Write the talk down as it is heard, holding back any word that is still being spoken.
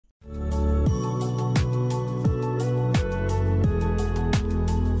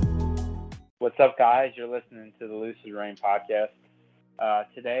What's up, guys? You're listening to the Lucid podcast.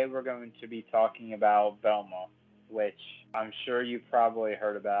 Today, we're going to be talking about Velma, which I'm sure you've probably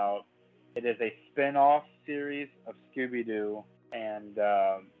heard about. It is a spin-off series of Scooby-Doo, and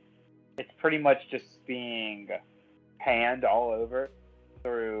it's pretty much just being panned all over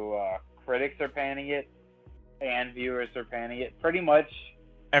through critics are panning it, and viewers are panning it. Pretty much,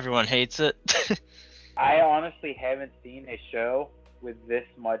 everyone hates it. I honestly haven't seen a show with this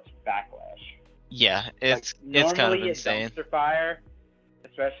much backlash. Yeah, it's kind of normally insane. A dumpster fire,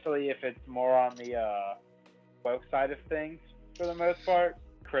 especially if it's more on the woke side of things for the most part.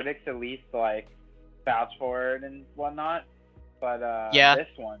 Critics at least vouch for it and whatnot. But this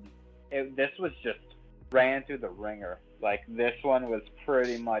one, this was just ran through the ringer. This one was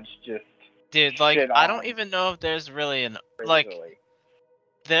pretty much just dude. I don't even know if there's really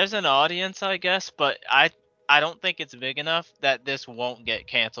there's an audience, I guess, but I don't think it's big enough that this won't get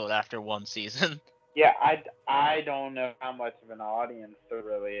canceled after one season. Yeah, I don't know how much of an audience there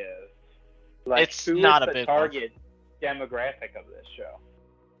really is. It's not a big target demographic of this show.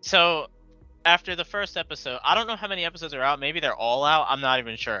 So, after the first episode, I don't know how many episodes are out. Maybe they're all out. I'm not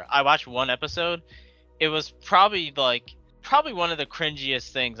even sure. I watched one episode. It was probably one of the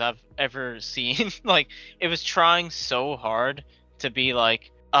cringiest things I've ever seen. It was trying so hard to be like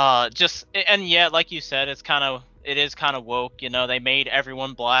you said, it is kind of woke. They made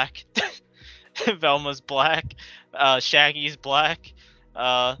everyone black. Velma's black. Shaggy's black.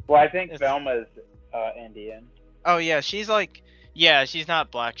 I think Velma's Indian. Oh yeah, she's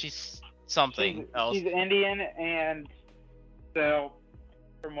not black. She's something else. She's Indian, and so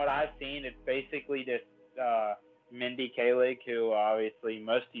from what I've seen, it's basically just Mindy Kaling, who obviously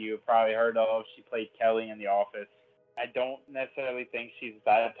most of you have probably heard of. She played Kelly in The Office. I don't necessarily think she's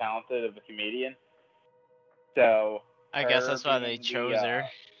that talented of a comedian. So I guess that's why they chose her.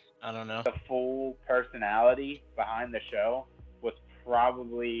 I don't know. The full personality behind the show was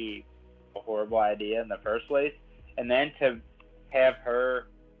probably a horrible idea in the first place. And then to have her,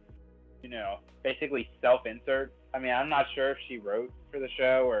 basically self-insert. I mean, I'm not sure if she wrote for the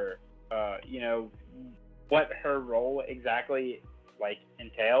show or, what her role exactly,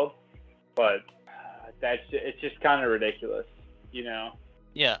 entailed. But it's just kind of ridiculous,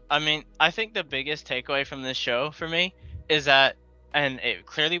 Yeah, I mean, I think the biggest takeaway from this show for me is that, and it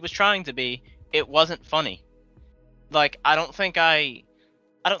clearly was trying to be, it wasn't funny. I don't think I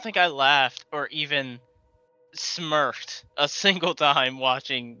laughed or even smirked a single time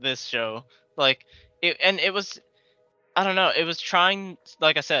watching this show. It was, I don't know, it was trying,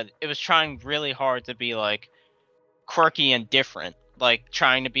 like I said, it was trying really hard to be quirky and different,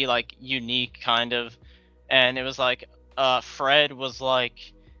 trying to be unique kind of. And it was Fred was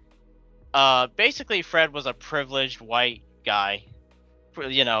basically Fred was a privileged white guy,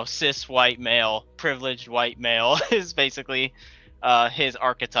 cis white male, privileged white male is basically his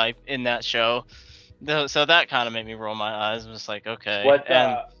archetype in that show. So that kind of made me roll my eyes. I was okay. What's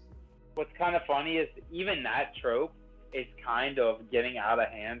kind of funny is even that trope is kind of getting out of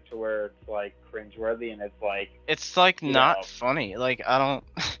hand to where it's cringeworthy, and it's not funny. I don't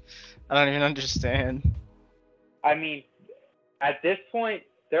even understand. I mean, at this point,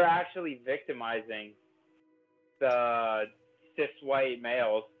 they're actually victimizing the cis white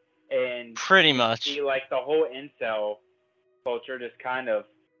males, and pretty much see the whole incel culture just kind of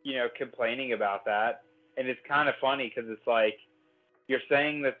complaining about that. And it's kind of funny because it's you're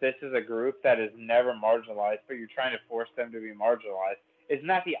saying that this is a group that is never marginalized, but you're trying to force them to be marginalized. Isn't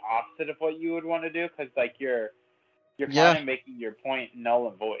that the opposite of what you would want to do? Because you're kind of making your point null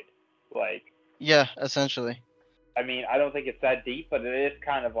and void. Yeah, essentially. I mean, I don't think it's that deep, but it is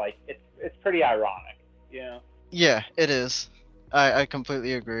kind of it's pretty ironic, Yeah, it is. I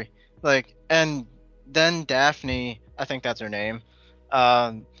completely agree. And then Daphne, I think that's her name.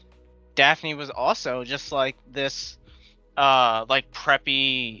 Daphne was also just this,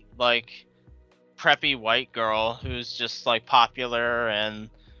 preppy white girl who's just popular and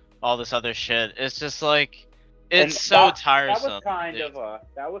all this other shit. It's just it's so tiresome.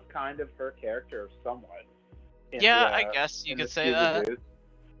 That was kind of her character somewhat. I guess you could say that.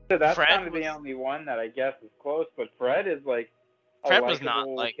 So that's kind of the only one that I guess is close, but Fred is Fred was not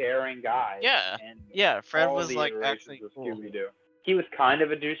caring guy. Yeah, Fred was actually cool. He was kind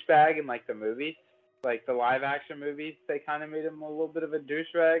of a douchebag in the movies, the live action movies. They kind of made him a little bit of a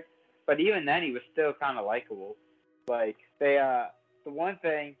douchebag, but even then he was still kind of likable. The one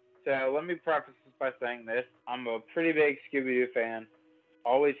thing. So let me preface this by saying this: I'm a pretty big Scooby-Doo fan,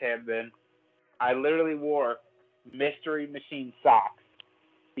 always have been. I literally wore Mystery Machine socks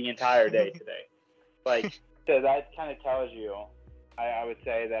the entire day today. So that kind of tells you I would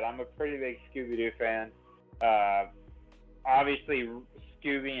say that I'm a pretty big Scooby-Doo fan. Uh, Obviously,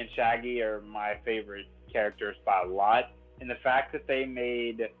 Scooby and Shaggy are my favorite characters by a lot. And the fact that they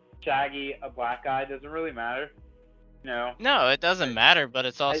made Shaggy a black guy doesn't really matter. No, No, it doesn't matter, but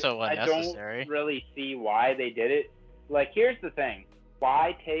it's also I don't unnecessary. really see why they did it. Like, here's the thing: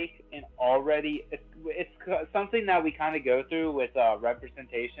 why take an already? It's something that we kind of go through with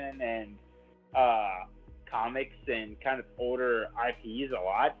representation and comics and kind of older IPs a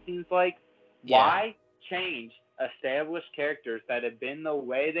lot. Seems like why change established characters that have been the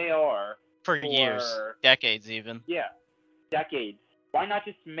way they are for years, decades even. Yeah, decades. Why not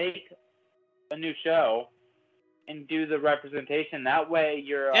just make a new show and do the representation? That way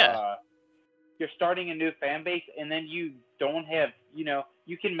you're starting a new fan base, and then you don't have,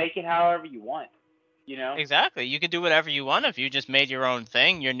 you can make it however you want, Exactly. You could do whatever you want if you just made your own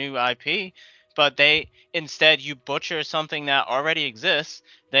thing, your new IP. But instead you butcher something that already exists.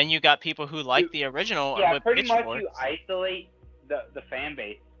 Then you got people who like the original. Yeah, with pretty much pitchforks. you isolate the fan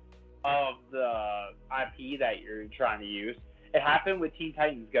base of the IP that you're trying to use. It happened with Teen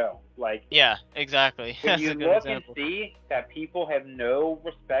Titans Go. Like, yeah, exactly. When That's you a good look example. and see that people have no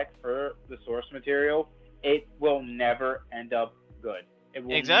respect for the source material, it will never end up good. It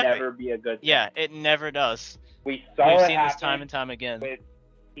will never be a good thing. Yeah, it never does. We've seen this time and time again with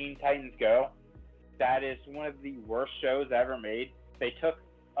Teen Titans Go. That is one of the worst shows ever made. They took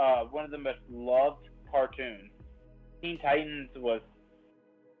one of the most loved cartoons. Teen Titans was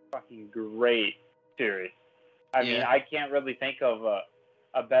fucking great series. I mean, I can't really think of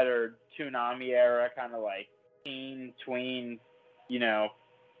a better Toonami era kind of like teen tween,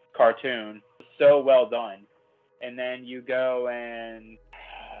 cartoon. So well done. And then you go and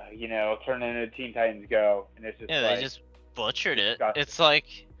turn into Teen Titans Go, and it's just they just butchered it. disgusting. It's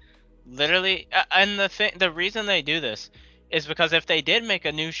like literally, and the reason they do this is because if they did make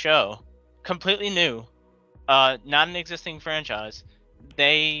a new show, completely new, not an existing franchise,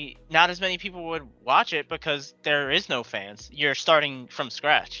 not as many people would watch it because there is no fans. You're starting from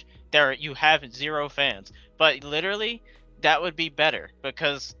scratch. You have 0 fans. But literally, that would be better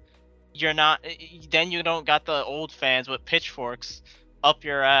because you're not. Then you don't got the old fans with pitchforks up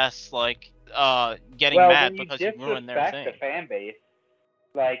your ass, like getting mad because you ruined their thing. The fan base.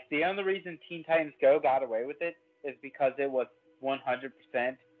 Like, the only reason Teen Titans Go got away with it is because it was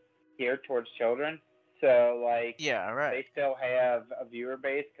 100% geared towards children. So, like, they still have a viewer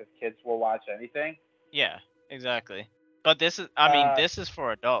base because kids will watch anything. Yeah, exactly. But this is, this is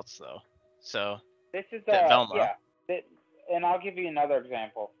for adults, though. So, this is, Velma. Yeah. And I'll give you another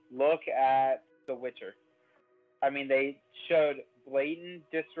example. Look at The Witcher. I mean, they showed blatant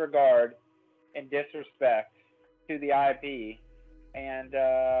disregard and disrespect to the IP, and,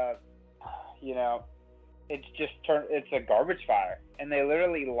 it's a garbage fire. And they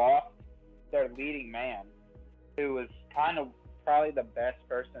literally lost their leading man, who was kind of probably the best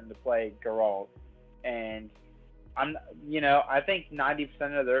person to play Geralt. And I think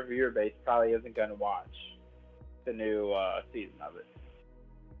 90% of their viewer base probably isn't going to watch the new season of it.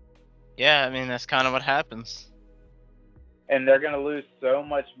 Yeah, I mean, that's kind of what happens. And they're going to lose so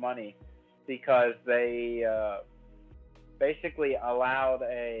much money because they basically allowed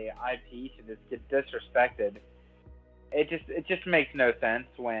a IP to just get disrespected. It just makes no sense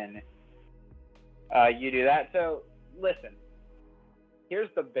when you do that. So, listen, here's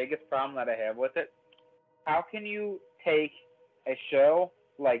the biggest problem that I have with it. How can you take a show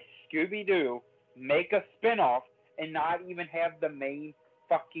like Scooby-Doo, make a spin-off, and not even have the main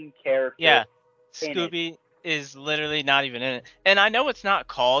fucking character? Yeah, Scooby is literally not even in it. And I know it's not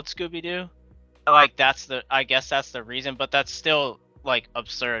called Scooby-Doo. Like, I guess that's the reason, but that's still, like,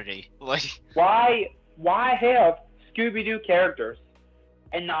 absurdity. Like, why have Scooby-Doo characters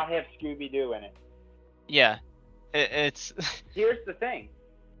and not have Scooby-Doo in it? Yeah, it's... Here's the thing.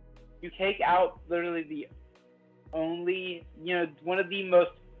 You take out literally the only, one of the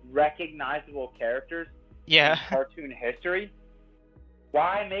most recognizable characters in cartoon history.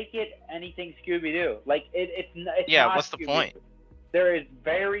 Why make it anything Scooby-Doo? Like, it's not what's the point? There is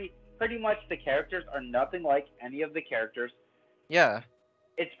pretty much the characters are nothing like any of the characters. Yeah.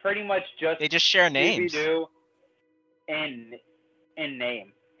 It's pretty much just... They just share names. Scooby-Doo in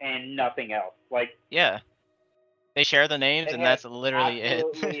name and nothing else. Like... Yeah. They share the names, and that's literally it.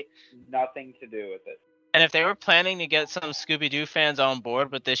 Absolutely nothing to do with it. And if they were planning to get some Scooby-Doo fans on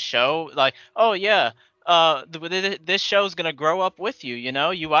board with this show, like, oh yeah, this show's gonna grow up with you.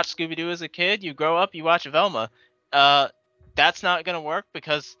 You watch Scooby-Doo as a kid, you grow up, you watch Velma. That's not gonna work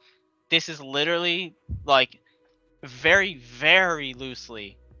because this is literally, like, very, very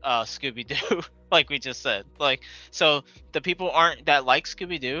loosely Scooby-Doo, like we just said. Like, so the people aren't that like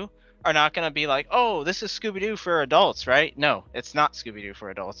Scooby-Doo are not gonna be like, oh, this is Scooby-Doo for adults, right? No, it's not Scooby-Doo for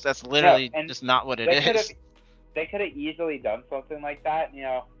adults. That's No, literally and just not what it they could have is. they could have easily done something like that. You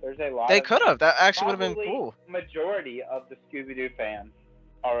know, there's a lot They of could have. That actually would have been probably cool. majority of the Scooby Doo fans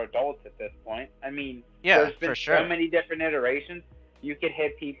are adults at this point. I mean, Yeah, there's for been so sure. many different iterations. You could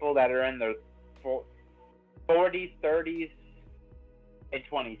hit people that are in their 40s, 30s, and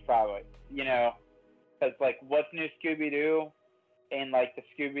 20s probably. You know, because like what's new Scooby Doo and like the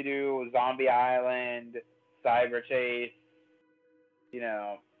Scooby Doo Zombie Island, Cyber Chase, you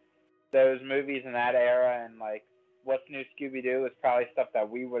know, those movies in that era, and like what's new Scooby Doo is probably stuff that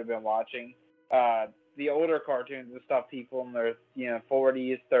we would have been watching. The older cartoons and stuff people in their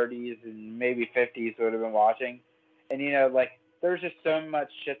 40s, 30s, and maybe 50s would have been watching, and like there's just so much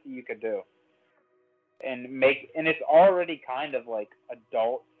shit that you could do, and it's already kind of like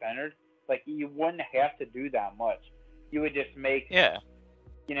adult centered. Like you wouldn't have to do that much. You would just make Yeah.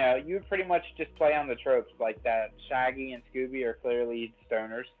 you would pretty much just play on the tropes like that. Shaggy and Scooby are clearly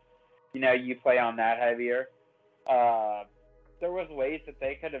stoners. You play on that heavier. There was ways that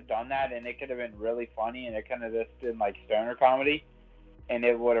they could have done that, and it could have been really funny, and it could have just been like stoner comedy, and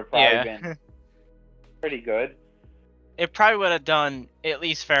it would have probably been Yeah. pretty good. It probably would have done at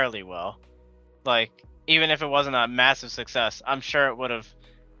least fairly well. Like, even if it wasn't a massive success, I'm sure it would have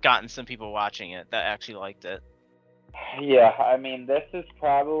gotten some people watching it that actually liked it. Yeah, I mean, this is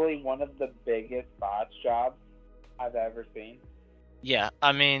probably one of the biggest botch jobs I've ever seen. Yeah,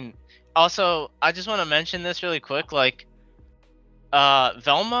 I mean, also, I just want to mention this really quick. Like,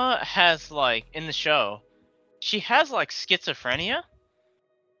 Velma has, like, in the show, she has, like, schizophrenia.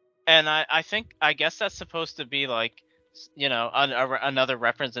 And I guess that's supposed to be, like, another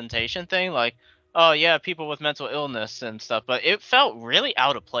representation thing. Like, oh, yeah, people with mental illness and stuff. But it felt really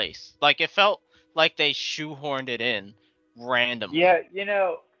out of place. Like, it felt like they shoehorned it in randomly. Yeah,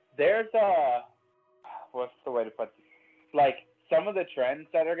 there's what's the way to put this? Like some of the trends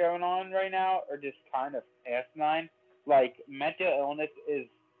that are going on right now are just kind of asinine. Like mental illness is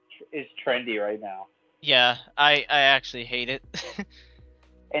trendy right now, Yeah, I actually hate it.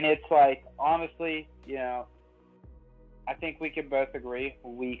 and it's like honestly, I think we can both agree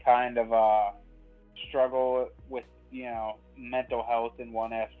we kind of struggle with mental health in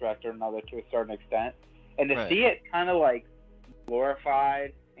one aspect or another to a certain extent, and to Right. see it kind of like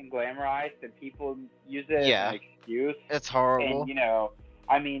glorified and glamorized, and people use it as Yeah, an excuse. it's horrible. And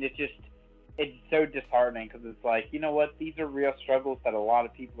I mean, it's so disheartening because it's like, you know what? These are real struggles that a lot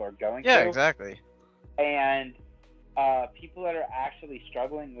of people are going Yeah, through, exactly. and people that are actually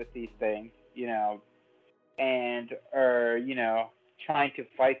struggling with these things, and are trying to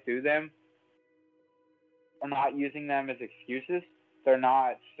fight through them, are not using them as excuses. They're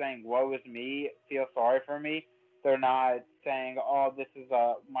not saying "woe is me," feel sorry for me. They're not saying, "Oh, this is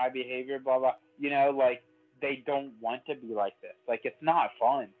my behavior," blah blah. Like they don't want to be like this. Like it's not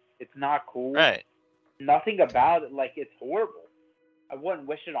fun. It's not cool. Right. Nothing about it. Like it's horrible. I wouldn't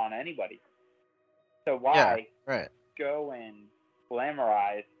wish it on anybody. So Yeah, why right. go and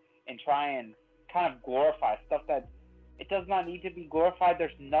glamorize and try and kind of glorify stuff that it does not need to be glorified?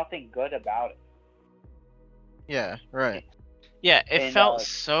 There's nothing good about it. Yeah, right. Yeah, it And felt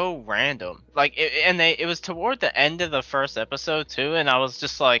so random. Like, it was toward the end of the first episode too, and I was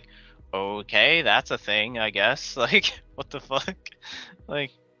just like, okay, that's a thing, I guess. Like, what the fuck?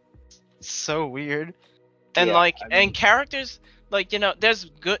 Like, so weird. And yeah, like, I and mean, characters, like,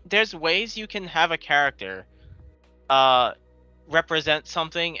 there's ways you can have a character, uh, represent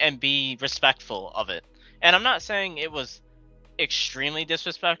something and be respectful of it. And I'm not saying it was extremely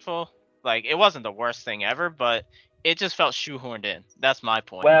disrespectful. Like, it wasn't the worst thing ever, but it just felt shoehorned in. That's my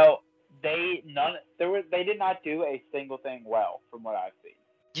point. well, they did not do a single thing well from what I've seen.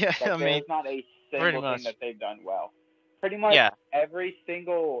 Yeah, I Like mean, there's not a pretty single thing that much. they've done well. Pretty much Yeah, every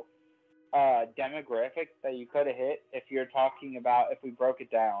single demographic that you could have hit, if you're talking about, if we broke it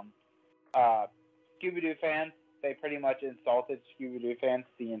down, uh, Scooby Doo fans, they pretty much insulted Scooby Doo fans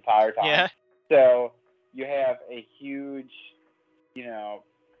the entire time. yeah, So you have a huge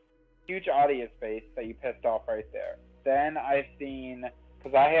audience base that you pissed off right there. Then I've seen,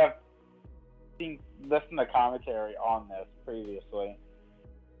 because I have listened to commentary on this previously,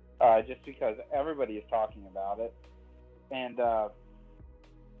 just because everybody is talking about it, and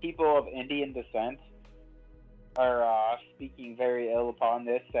people of Indian descent are speaking very ill upon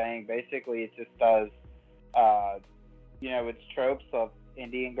this, saying basically it just does, it's tropes of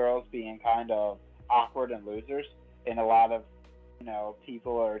Indian girls being kind of awkward and losers, and a lot of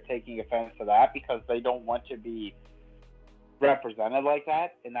people are taking offense to that because they don't want to be represented like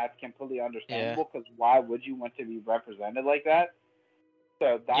that, and that's completely Yeah. understandable because why would you want to be represented like that?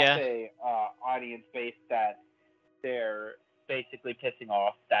 So that's Yeah. a audience base that they're basically pissing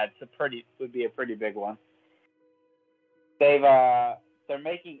off. That's would be a pretty big one. They're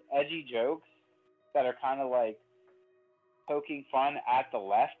making edgy jokes that are kind of like poking fun at the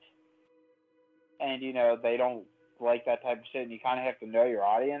left, and they don't like that type of shit, and you kind of have to know your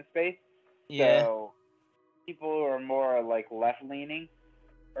audience base. Yeah. So people who are more like left leaning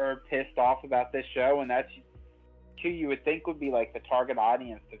are pissed off about this show, and that's who you would think would be like the target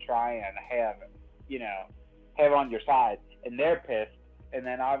audience to try and have on your side, and they're pissed. And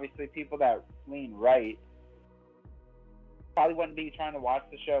then obviously people that lean right probably wouldn't be trying to watch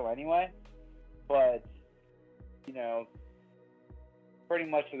the show anyway, but pretty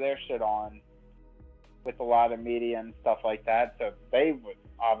much their shit on with a lot of media and stuff like that, so they would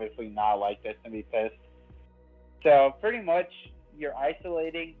obviously not like this and be pissed. So pretty much you're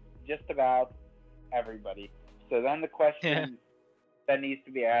isolating just about everybody. So then the question that needs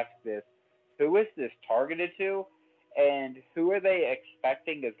to be asked is, who is this targeted to, and who are they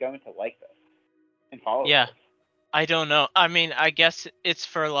expecting is going to like this and follow Yeah. this? I don't know. I mean, I guess it's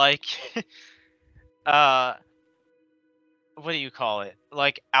for like uh what do you call it?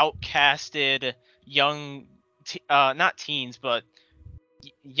 Like outcasted young not teens, but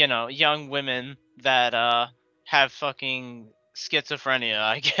young women that have fucking schizophrenia,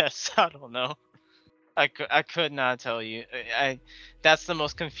 I guess. I don't know. I could not tell you. That's the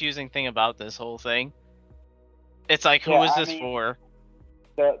most confusing thing about this whole thing. It's like, Yeah, who is I this mean, for?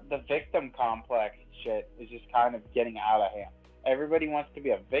 the victim complex shit is just kind of getting out of hand. Everybody wants to be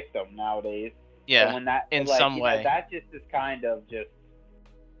a victim nowadays, and Yeah, when that in some way. that just is kind of just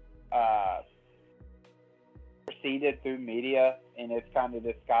uh, proceeded through media, and it's kind of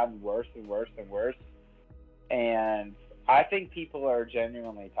just gotten worse and worse and worse. And I think people are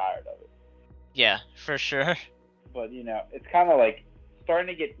genuinely tired of it. Yeah, for sure. But it's kind of like starting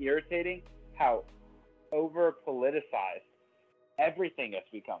to get irritating how over politicized everything is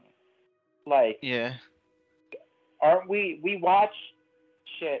becoming. Like, Yeah. aren't we watch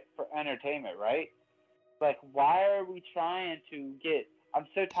shit for entertainment, right? Like, why are we trying to get? I'm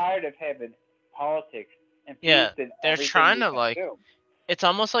so tired of having politics Yeah, infused in they're everything trying we to like consume. it's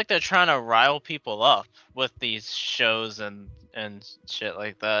almost like they're trying to rile people up with these shows and shit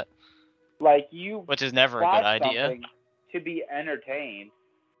like that, Like, you which is never a good watch idea. something to be entertained,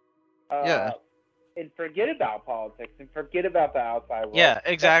 Yeah. and forget about politics and forget about the outside world. Yeah, That's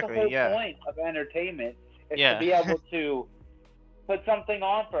the exactly. whole Yeah. point of entertainment, is to Yeah. be able to put something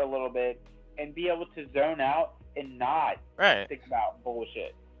on for a little bit and be able to zone out and not Right. think about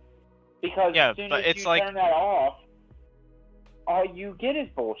bullshit. Because Yeah, as soon but as it's you like turn that off, all you get is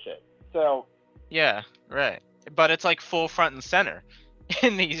bullshit. So yeah, right. But it's like full front and center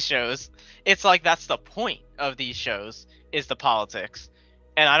in these shows. It's like that's the point of these shows is the politics.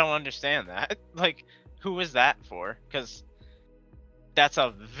 And I don't understand that. Like, who is that for? Cuz that's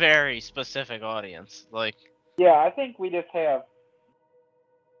a very specific audience. Like, yeah, I think we just have,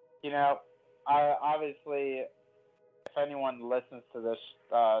 I obviously, if anyone listens to this,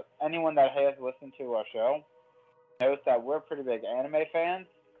 anyone that has listened to our show knows that we're pretty big anime fans,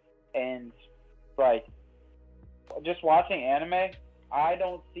 and like just watching anime, I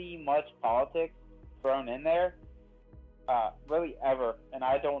don't see much politics thrown in there, really ever, and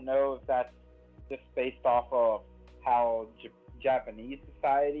I don't know if that's just based off of how Japanese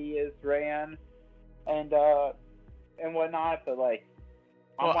society is ran and whatnot. But like,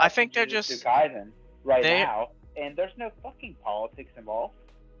 I'm well, I watching think they're Jujutsu just Kaisen right they now, and there's no fucking politics involved.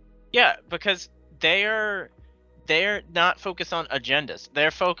 yeah, because they're not focused on agendas.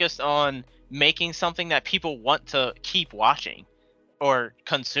 They're focused on making something that people want to keep watching or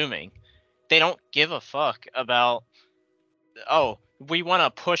consuming. They don't give a fuck about, oh, we want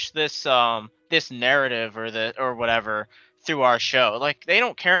to push this narrative or whatever through our show. Like, they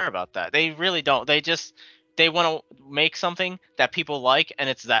don't care about that. They really don't. They want to make something that people like, and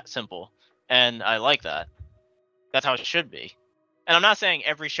it's that simple. And I like that. That's how it should be. And I'm not saying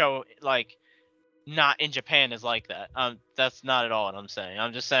every show like not in Japan is like that. That's not at all what I'm saying.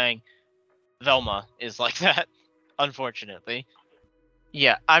 I'm just saying Velma is like that, unfortunately.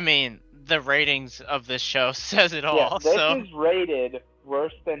 Yeah, I mean, the ratings of this show says it Yeah, all. this So is rated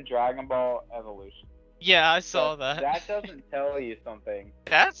worse than Dragon Ball Evolution. yeah, I But saw that. that doesn't tell you something.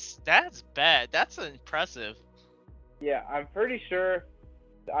 That's bad. That's impressive. Yeah, I'm pretty sure.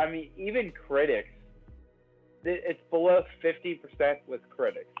 I mean, even critics, it's below 50% with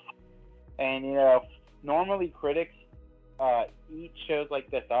critics. And normally critics eat shows like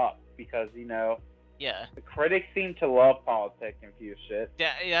this up because Yeah. The critics seem to love politics infused shit.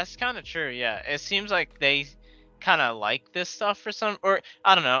 Yeah, that's kind of true. Yeah, it seems like they kind of like this stuff for some, or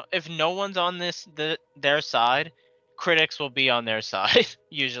I don't know. If no one's on their side, critics will be on their side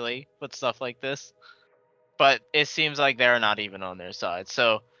usually with stuff like this. But it seems like they're not even on their side.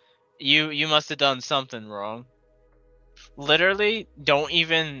 So you must have done something wrong. Literally, don't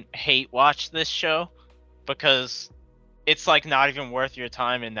even hate watch this show because it's like not even worth your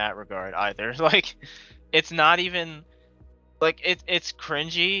time in that regard either. Like, it's not even like it's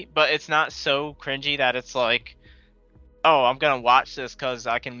cringy, but it's not so cringy that it's like, oh, I'm gonna watch this because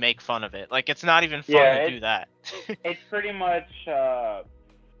I can make fun of it. Like, it's not even fun Yeah, to do that. it's pretty much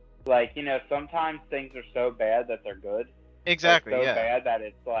like, you know, sometimes things are so bad that they're good, or Exactly. so Yeah. bad that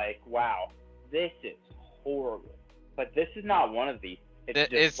it's like, wow, this is horrible. But this is not one of these. It's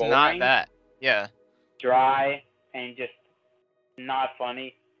just It's not boring, that. Yeah. dry, and just not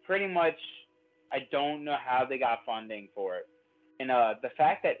funny. Pretty much, I don't know how they got funding for it. And the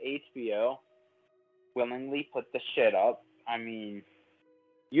fact that HBO willingly put the shit up, I mean,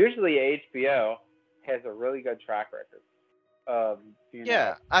 usually HBO has a really good track record of, you know,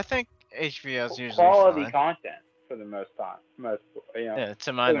 Yeah. I think HBO's usually quality fine. content for the most, you know, Yeah,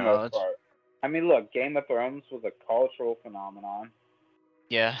 to my for the most knowledge. part. I mean, look, Game of Thrones was a cultural phenomenon.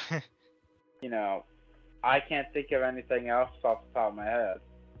 Yeah. You know, I can't think of anything else off the top of my head.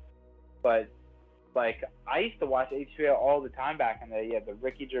 But like, I used to watch HBO all the time back in the day. Yeah, the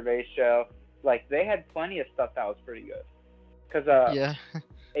Ricky Gervais show. Like, they had plenty of stuff that was pretty good. Cause Yeah.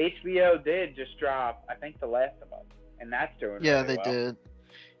 HBO did just drop, I think, The Last of Us, and that's doing Yeah, really they well. did.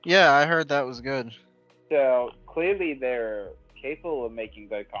 Yeah, I heard that was good. So clearly they're capable of making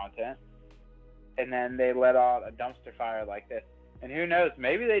good content, and then they let out a dumpster fire like this. And who knows?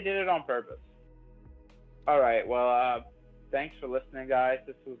 Maybe they did it on purpose. All right. Well, thanks for listening, guys.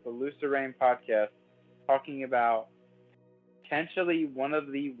 This was the Lucid Rain podcast, talking about potentially one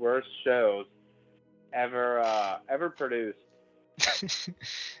of the worst shows ever produced.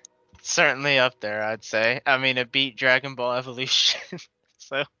 Certainly up there, I'd say. I mean, it beat Dragon Ball Evolution.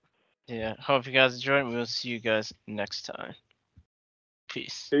 So, yeah, hope you guys enjoyed. We'll see you guys next time.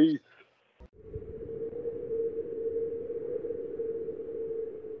 Peace. Peace.